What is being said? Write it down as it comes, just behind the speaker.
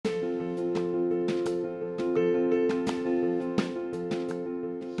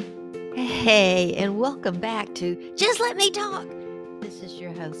Hey, and welcome back to Just Let Me Talk. This is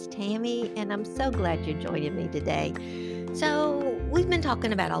your host, Tammy, and I'm so glad you're joining me today. So, we've been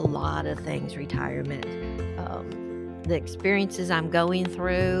talking about a lot of things retirement, the experiences I'm going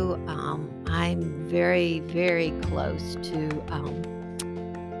through. I'm very, very close to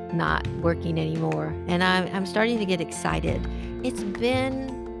not working anymore, and I'm starting to get excited. It's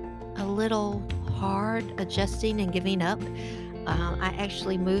been a little hard adjusting and giving up. I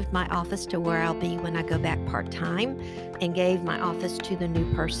actually moved my office to where I'll be when I go back part-time and gave my office to the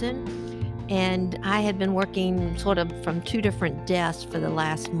new person. And I had been working sort of from two different desks for the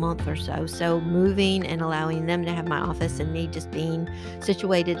last month or so. So moving and allowing them to have my office and me just being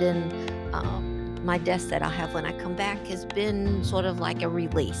situated in my desk that I'll have when I come back has been sort of like a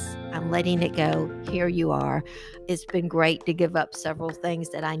release. I'm letting it go. Here you are. It's been great to give up several things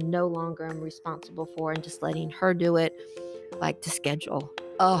that I no longer am responsible for and just letting her do it, like the schedule.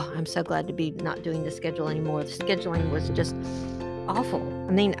 Oh, I'm so glad to be not doing the schedule anymore. The scheduling was just awful.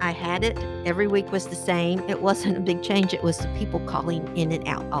 I mean, I had it. Every week was the same. It wasn't a big change. It was the people calling in and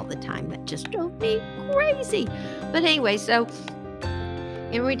out all the time that just drove me crazy. But anyway, so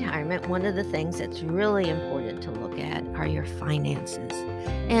in retirement, one of the things that's really important to look at are your finances.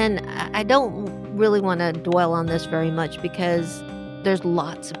 And I don't really want to dwell on this very much because there's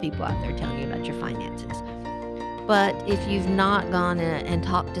lots of people out there telling you about your finances. But if you've not gone and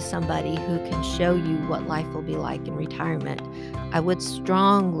talked to somebody who can show you what life will be like in retirement, I would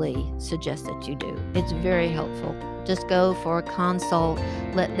strongly suggest that you do. It's very helpful. Just go for a consult.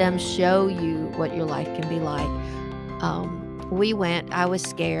 Let them show you what your life can be like. We went. I was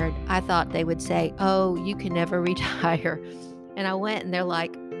scared. I thought they would say, "Oh, you can never retire." And I went and they're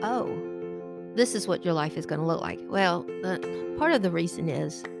like, "Oh, this is what your life is going to look like." Well, part of the reason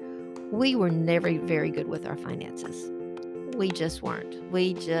is we were never very good with our finances. We just weren't.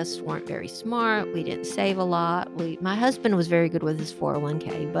 We just weren't very smart. We didn't save a lot. My husband was very good with his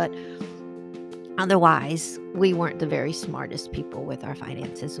 401k, but otherwise, we weren't the very smartest people with our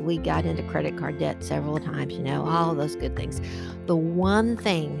finances. We got into credit card debt several times, all those good things. The one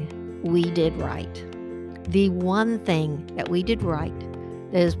thing we did right, that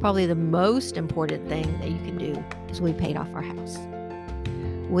is probably the most important thing that you can do, is we paid off our house.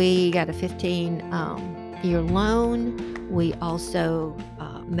 We got a 15-year loan. We also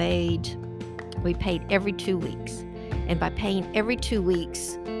we paid every 2 weeks. And by paying every 2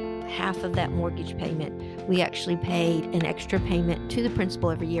 weeks, half of that mortgage payment, we actually paid an extra payment to the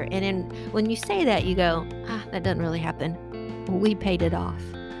principal every year. And when you say that, you go, that doesn't really happen. Well, we paid it off.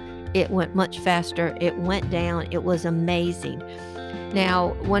 It went much faster. It went down. It was amazing.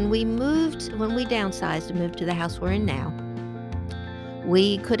 Now, when we downsized and moved to the house we're in now,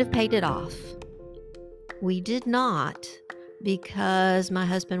 we could have paid it off. We did not, because my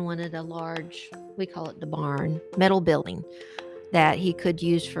husband wanted a large, we call it the barn, metal building that he could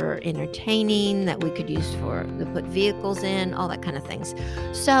use for entertaining, that we could use to put vehicles in, all that kind of things.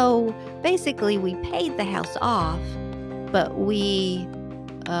 So basically we paid the house off, but we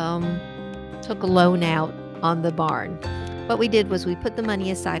took a loan out on the barn. What we did was we put the money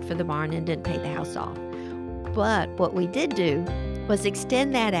aside for the barn and didn't pay the house off. But what we did do was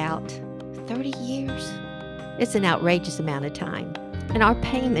extend that out 30 years. It's an outrageous amount of time. And our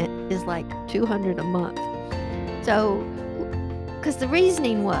payment is like $200 a month. So, because the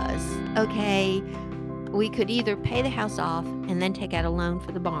reasoning was, okay, we could either pay the house off and then take out a loan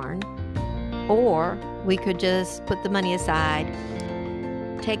for the barn, or we could just put the money aside,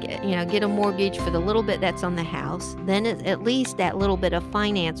 get a mortgage for the little bit that's on the house. Then at least that little bit of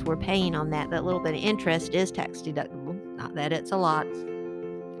finance we're paying on that little bit of interest is tax deductible. Not that it's a lot.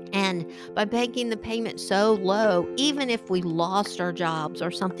 And by making the payment so low, even if we lost our jobs or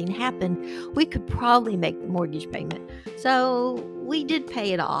something happened, we could probably make the mortgage payment. So we did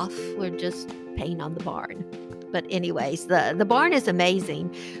pay it off. We're just paying on the barn. But anyways, the barn is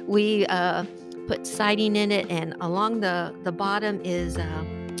amazing. We put siding in it, and along the bottom is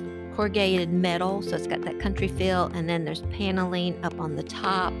corrugated metal, so it's got that country feel, and then there's paneling up on the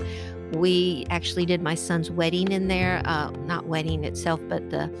top. We actually did my son's wedding in there, not wedding itself, but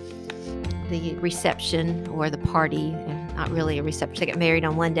the reception or the party. Not really a reception. They got married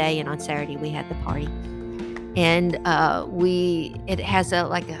on one day, and on Saturday we had the party. And it has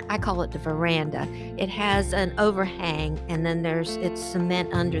I call it the veranda. It has an overhang, and then it's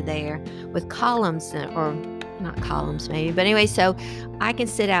cement under there with columns, or not columns maybe, but anyway, so I can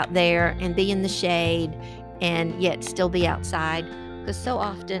sit out there and be in the shade and yet still be outside, because so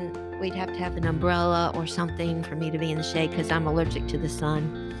often we'd have to have an umbrella or something for me to be in the shade because I'm allergic to the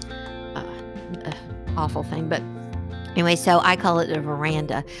sun. Awful thing. But Anyway, so I call it a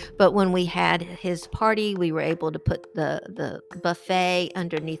veranda. But when we had his party, we were able to put the buffet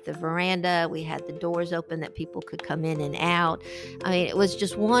underneath the veranda. We had the doors open that people could come in and out. I mean, it was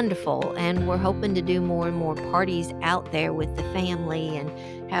just wonderful. And we're hoping to do more and more parties out there with the family and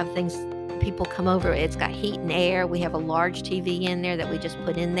have things. People come over. It's got heat and air. We have a large TV in there that we just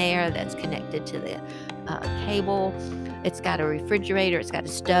put in there that's connected to the cable. It's got a refrigerator. It's got a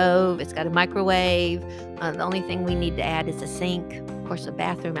stove. It's got a microwave. The only thing we need to add is a sink. Of course, a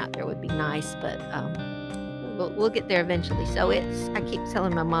bathroom out there would be nice, but we'll get there eventually. So I keep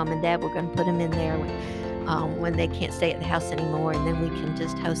telling my mom and dad we're going to put them in there when they can't stay at the house anymore, and then we can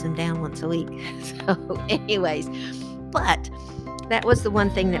just hose them down once a week. So anyways, but that was the one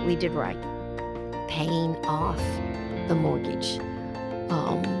thing that we did right, paying off the mortgage.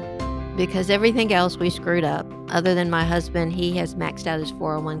 Because everything else we screwed up. Other than my husband, he has maxed out his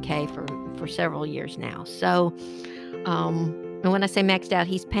 401k for several years now. So, and when I say maxed out,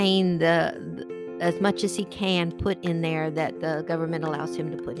 he's paying as much as he can put in there that the government allows him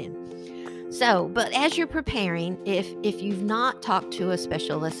to put in. So, but as you're preparing, if you've not talked to a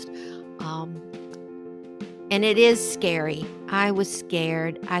specialist, and it is scary. I was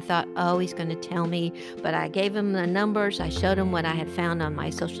scared. I thought, oh, he's going to tell me. But I gave him the numbers. I showed him what I had found on my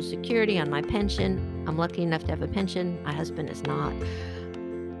Social Security, on my pension. I'm lucky enough to have a pension. My husband is not.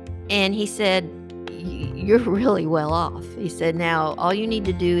 And he said, you're really well off. He said, now all you need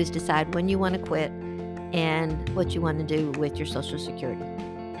to do is decide when you want to quit and what you want to do with your Social Security.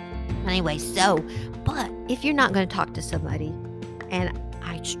 Anyway, but if you're not going to talk to somebody, and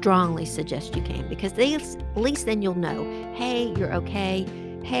I strongly suggest you can, because at least then you'll know, hey, you're okay.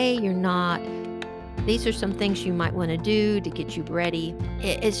 Hey, you're not. These are some things you might want to do to get you ready.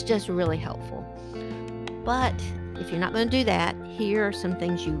 It's just really helpful. But if you're not going to do that, here are some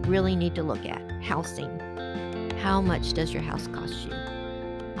things you really need to look at. Housing. How much does your house cost you?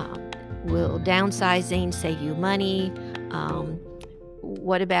 Will downsizing save you money?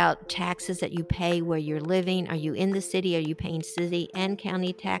 What about taxes that you pay where you're living? Are you in the city? Are you paying city and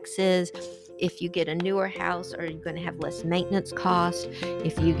county taxes? If you get a newer house, are you going to have less maintenance costs?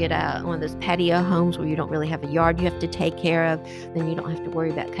 If you get one of those patio homes where you don't really have a yard you have to take care of, then you don't have to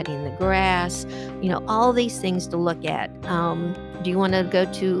worry about cutting the grass. All these things to look at. Do you want to go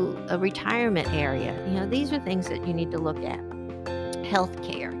to a retirement area? These are things that you need to look at.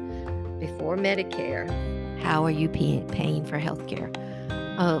 Healthcare. Before Medicare, how are you paying for healthcare?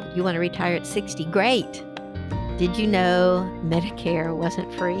 Oh, you want to retire at 60? Great. Did you know Medicare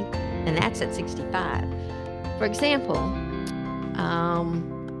wasn't free? And that's at 65. For example,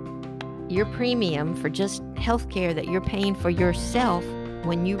 your premium for just healthcare that you're paying for yourself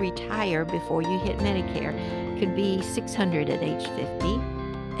when you retire before you hit Medicare could be $600 at age 50.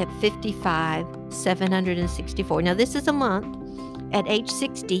 At 55, $764. Now, this is a month. At age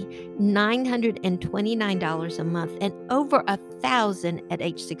 60, $929 a month, and over $1,000 at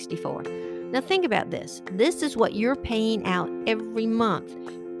age 64. Now think about this. This is what you're paying out every month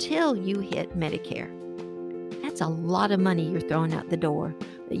till you hit Medicare. That's a lot of money you're throwing out the door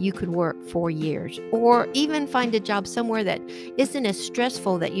that you could work 4 years, or even find a job somewhere that isn't as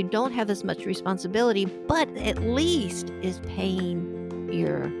stressful, that you don't have as much responsibility, but at least is paying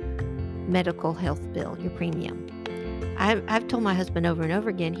your medical health bill, your premium. I've told my husband over and over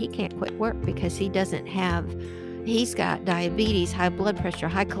again, he can't quit work because he's got diabetes, high blood pressure,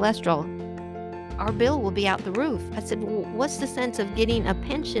 high cholesterol. Our bill will be out the roof. I said, well, what's the sense of getting a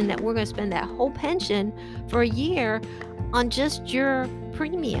pension that we're going to spend that whole pension for a year on just your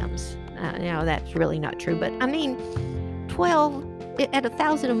premiums? That's really not true, but I mean, 12 at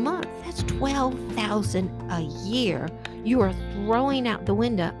 $1,000 a month, that's $12,000 a year you are throwing out the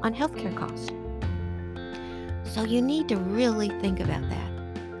window on healthcare costs. So you need to really think about that,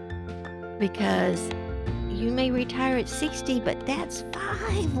 because you may retire at 60, but that's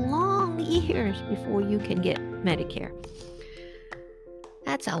 5 long years before you can get Medicare.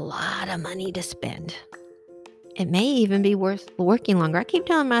 That's a lot of money to spend. It may even be worth working longer. I keep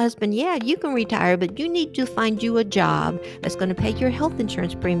telling my husband, yeah, you can retire, but you need to find you a job that's going to pay your health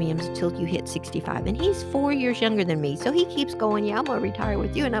insurance premiums until you hit 65. And he's 4 years younger than me. So he keeps going, yeah, I'm going to retire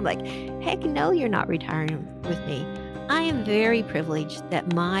with you. And I'm like, heck no, you're not retiring with me. I am very privileged that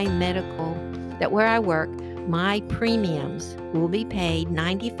where I work, my premiums will be paid,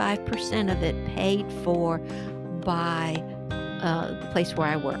 95% of it paid for by the place where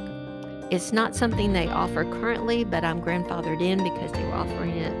I work. It's not something they offer currently, but I'm grandfathered in because they were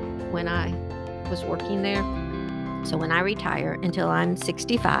offering it when I was working there. So when I retire until I'm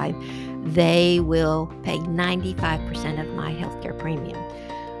 65, they will pay 95% of my healthcare premium.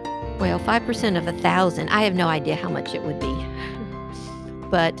 Well, 5% of 1,000, I have no idea how much it would be.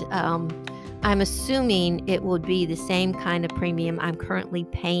 But I'm assuming it would be the same kind of premium I'm currently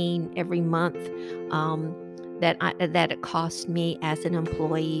paying every month, that it costs me as an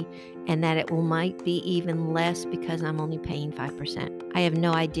employee, and that it might be even less because I'm only paying 5%. I have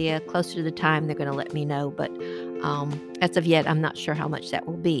no idea. Closer to the time, they're going to let me know. But as of yet, I'm not sure how much that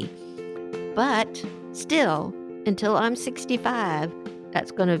will be. But still, until I'm 65,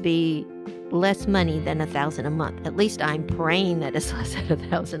 that's going to be less money than 1,000 a month. At least I'm praying that it's less than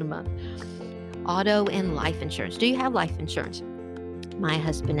 1,000 a month. Auto and life insurance. Do you have life insurance? My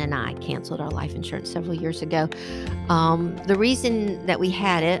husband and I canceled our life insurance several years ago. The reason that we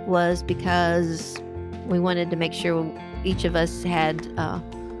had it was because we wanted to make sure each of us had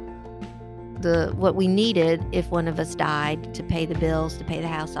what we needed if one of us died, to pay the bills, to pay the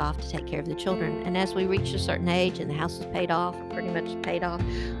house off, to take care of the children. And as we reached a certain age and the house was paid off, pretty much paid off,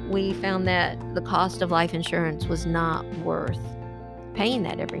 we found that the cost of life insurance was not worth paying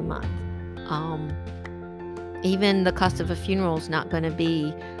that every month. Even the cost of a funeral is not going to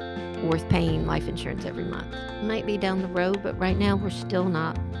be worth paying life insurance every month. It might be down the road, but right now we're still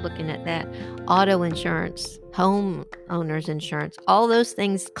not looking at that. Auto insurance, home owners insurance, all those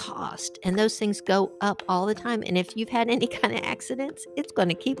things cost, and those things go up all the time. And if you've had any kind of accidents, it's going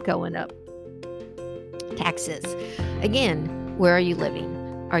to keep going up. Taxes. Again, where are you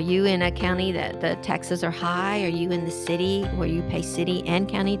living? Are you in a county that the taxes are high? Are you in the city where you pay city and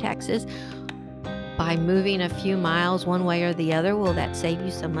county taxes? By moving a few miles one way or the other, will that save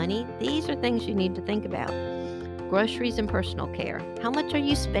you some money? These are things you need to think about. Groceries and personal care. How much are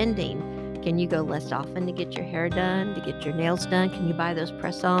you spending? Can you go less often to get your hair done, to get your nails done? Can you buy those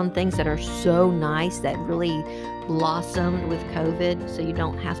press-on things that are so nice, that really blossomed with COVID, so you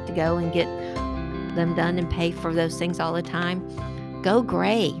don't have to go and get them done and pay for those things all the time? Go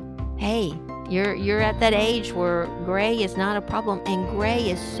gray. Hey, you're at that age where gray is not a problem, and gray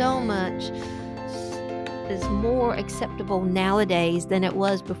is more acceptable nowadays than it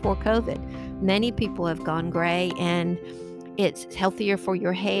was before COVID. Many people have gone gray, and it's healthier for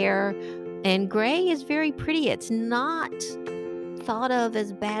your hair, and gray is very pretty. It's not thought of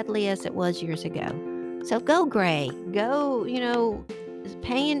as badly as it was years ago. So go gray. Go,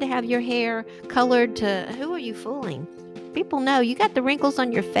 paying to have your hair colored to, who are you fooling? People know you got the wrinkles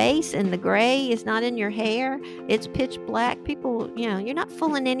on your face and the gray is not in your hair. It's pitch black. People, you're not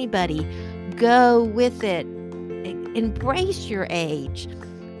fooling anybody. Go with it. Embrace your age.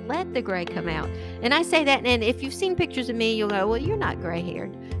 Let the gray come out. And I say that, and if you've seen pictures of me, you'll go, well, you're not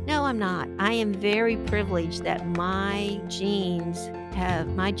gray-haired. No, I'm not. I am very privileged that my genetics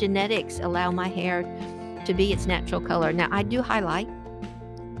allow my hair to be its natural color. Now, I do highlight,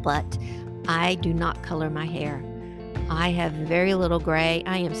 but I do not color my hair. I have very little gray.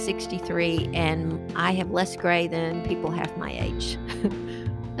 I am 63, and I have less gray than people half my age.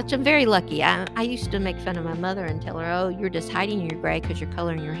 Which I'm very lucky. I used to make fun of my mother and tell her, oh, you're just hiding your gray because you're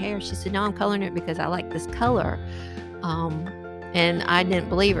coloring your hair. She said, no, I'm coloring it because I like this color. And I didn't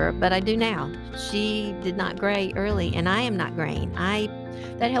believe her, but I do now. She did not gray early, and I am not graying.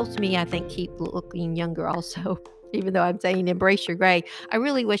 That helps me, I think, keep looking younger also. Even though I'm saying embrace your gray, I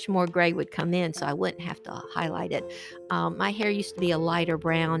really wish more gray would come in so I wouldn't have to highlight it. My hair used to be a lighter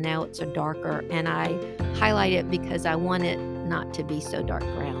brown. Now it's a darker, and I highlight it because I want it not to be so dark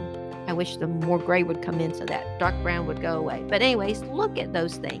brown. I wish the more gray would come in so that dark brown would go away. But anyways, look at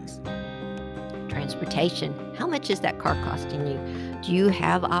those things. Transportation. How much is that car costing you? Do you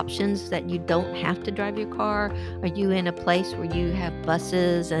have options that you don't have to drive your car? Are you in a place where you have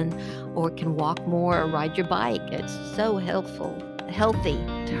buses or can walk more or ride your bike? It's so healthy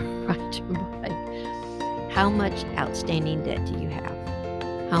to ride your bike. How much outstanding debt do you have?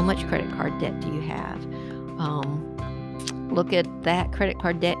 How much credit card debt do you have? Look at that credit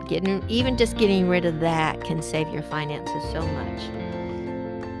card debt. Getting rid of that can save your finances so much.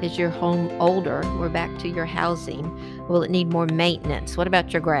 Is your home older? We're back to your housing. Will it need more maintenance? What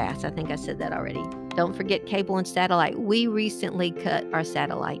about your grass? I think I said that already. Don't forget cable and satellite. We recently cut our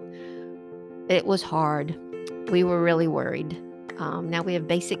satellite. It was hard. We were really worried. Now we have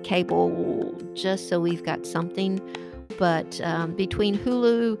basic cable just so we've got something. But between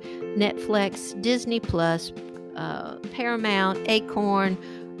Hulu, Netflix, Disney Plus, Paramount, Acorn,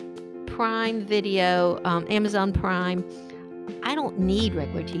 Prime Video, Amazon Prime, I don't need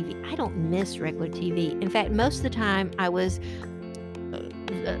regular TV. I don't miss regular TV. In fact, most of the time I was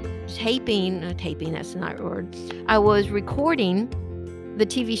taping, that's not a word. I was recording the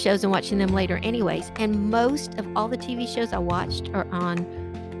TV shows and watching them later anyways. And most of all the TV shows I watched are on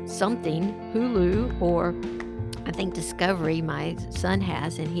something, Hulu or I think Discovery, my son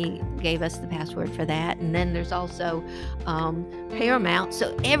has, and he gave us the password for that. And then there's also Paramount.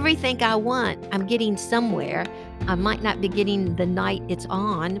 So everything I want, I'm getting somewhere. I might not be getting the night it's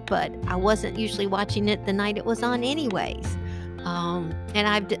on, but I wasn't usually watching it the night it was on, anyways. And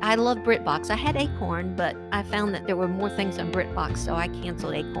I love BritBox. I had Acorn, but I found that there were more things on BritBox, so I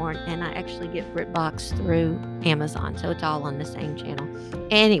canceled Acorn, and I actually get BritBox through Amazon, so it's all on the same channel.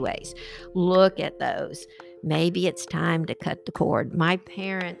 Anyways, look at those. Maybe it's time to cut the cord. My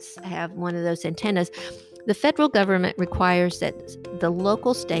parents have one of those antennas. The federal government requires that the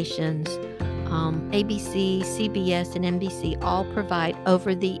local stations, ABC, CBS, and NBC, all provide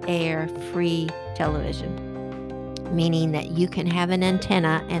over-the-air free television, meaning that you can have an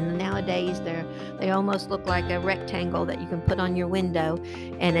antenna, and nowadays they almost look like a rectangle that you can put on your window,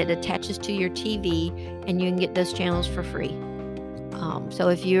 and it attaches to your TV, and you can get those channels for free. So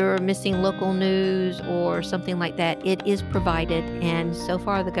if you're missing local news or something like that, it is provided, and so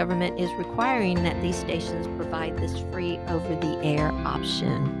far the government is requiring that these stations provide this free over-the-air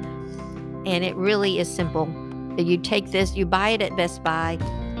option. And it really is simple. You take this, you buy it at Best Buy,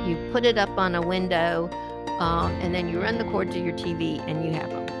 you put it up on a window, and then you run the cord to your TV, and you have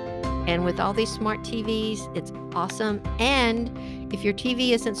them. And with all these smart TVs, it's awesome. And if your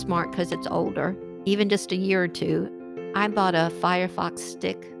TV isn't smart because it's older, even just a year or two, I bought a Firefox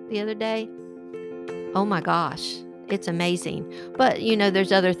stick the other day. Oh my gosh, it's amazing. But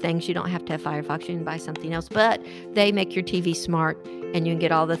there's other things. You don't have to have Firefox. You can buy something else. But they make your TV smart, and you can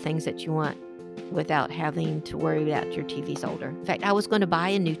get all the things that you want without having to worry about your TV's older. In fact, I was going to buy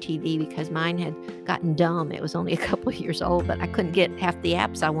a new TV because mine had gotten dumb. It was only a couple of years old, but I couldn't get half the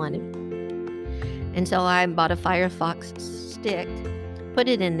apps I wanted. And so I bought a Firefox stick, put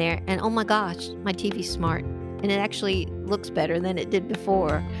it in there, and oh my gosh, my TV's smart. And it actually looks better than it did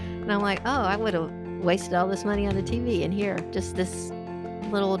before. And I'm like, oh, I would have wasted all this money on the TV. And here, just this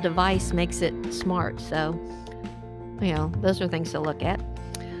little device makes it smart. So, those are things to look at.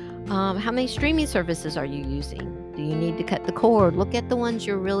 How many streaming services are you using? Do you need to cut the cord? Look at the ones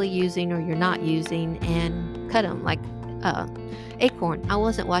you're really using or you're not using and cut them. Like Acorn, I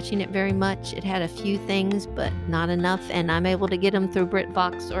wasn't watching it very much. It had a few things, but not enough, and I'm able to get them through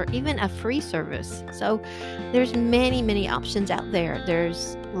BritBox or even a free service. So there's many, many options out there.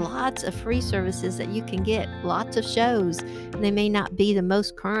 There's lots of free services that you can get, lots of shows. They may not be the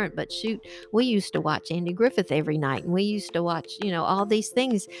most current, but shoot, we used to watch Andy Griffith every night, and we used to watch, all these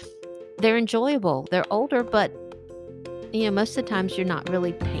things. They're enjoyable. They're older, but most of the times you're not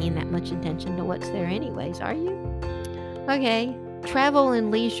really paying that much attention to what's there anyways, are you? Okay, travel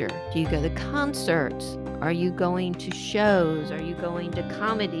and leisure. Do you go to concerts? Are you going to shows? Are you going to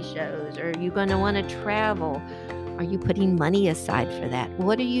comedy shows? Are you going to want to travel? Are you putting money aside for that?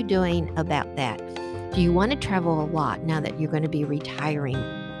 What are you doing about that? Do you want to travel a lot now that you're going to be retiring?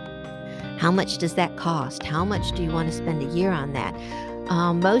 How much does that cost? How much do you want to spend a year on that?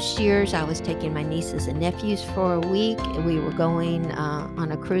 Most years I was taking my nieces and nephews for a week. We were going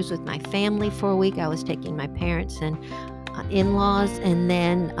on a cruise with my family for a week. I was taking my parents and in-laws, and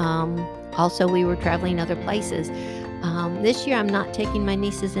then also we were traveling other places. This year I'm not taking my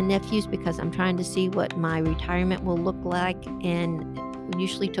nieces and nephews because I'm trying to see what my retirement will look like, and we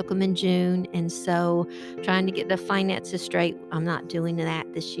usually took them in June, and so trying to get the finances straight. I'm not doing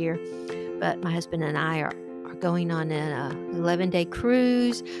that this year, but my husband and I are going on an 11-day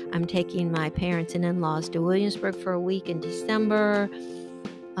cruise. I'm taking my parents and in-laws to Williamsburg for a week in December.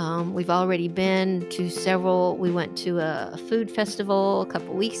 We've already been to several. We went to a food festival a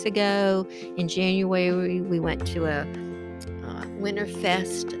couple weeks ago. In January, we went to a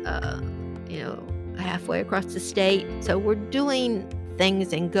Winterfest, halfway across the state. So we're doing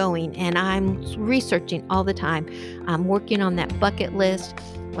things and going, and I'm researching all the time. I'm working on that bucket list.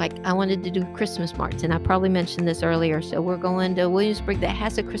 Like, I wanted to do Christmas marts, and I probably mentioned this earlier. So we're going to Williamsburg that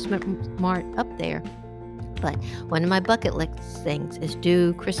has a Christmas mart up there. But one of my bucket list things is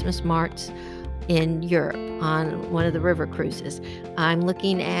do Christmas marts in Europe on one of the river cruises. I'm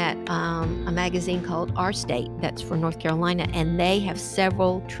looking at a magazine called Our State that's for North Carolina, and they have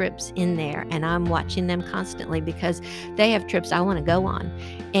several trips in there, and I'm watching them constantly because they have trips I want to go on.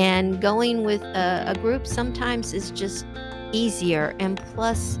 And going with a group sometimes is just easier, and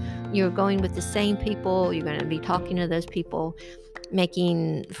plus you're going with the same people. You're going to be talking to those people,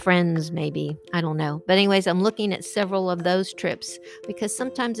 making friends, maybe. I don't know. But anyways, I'm looking at several of those trips because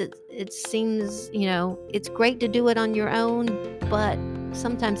sometimes it seems, it's great to do it on your own, but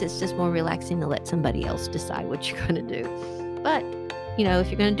sometimes it's just more relaxing to let somebody else decide what you're going to do. But, if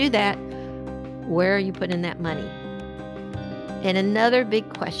you're going to do that, where are you putting that money? And another big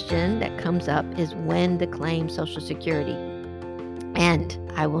question that comes up is when to claim Social Security. And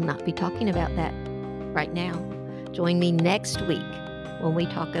I will not be talking about that right now. Join me next week when we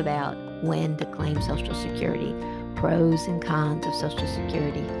talk about when to claim Social Security, pros and cons of Social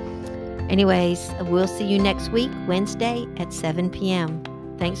Security. Anyways, we'll see you next week, Wednesday at 7 p.m.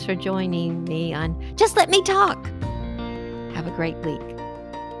 Thanks for joining me on Just Let Me Talk. Have a great week.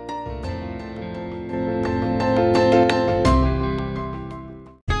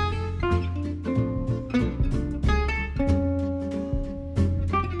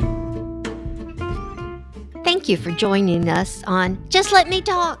 Thank you for joining us on Just Let Me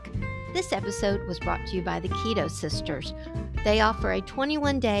Talk. This episode was brought to you by the Keto Sisters. They offer a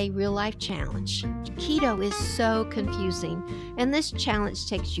 21-day real-life challenge. Keto is so confusing, and this challenge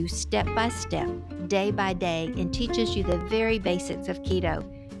takes you step by step, day by day, and teaches you the very basics of keto.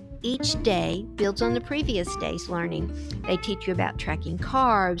 Each day builds on the previous day's learning. They teach you about tracking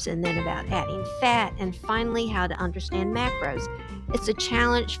carbs, and then about adding fat, and finally how to understand macros. It's a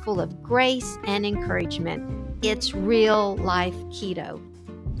challenge full of grace and encouragement. It's real-life keto.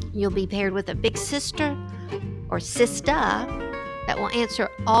 You'll be paired with a big sister or sister that will answer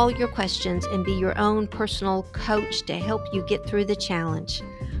all your questions and be your own personal coach to help you get through the challenge.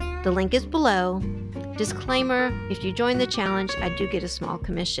 The link is below. Disclaimer, if you join the challenge, I do get a small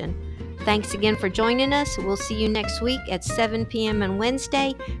commission. Thanks again for joining us. We'll see you next week at 7 p.m. on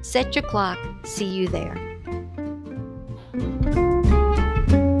Wednesday. Set your clock. See you there.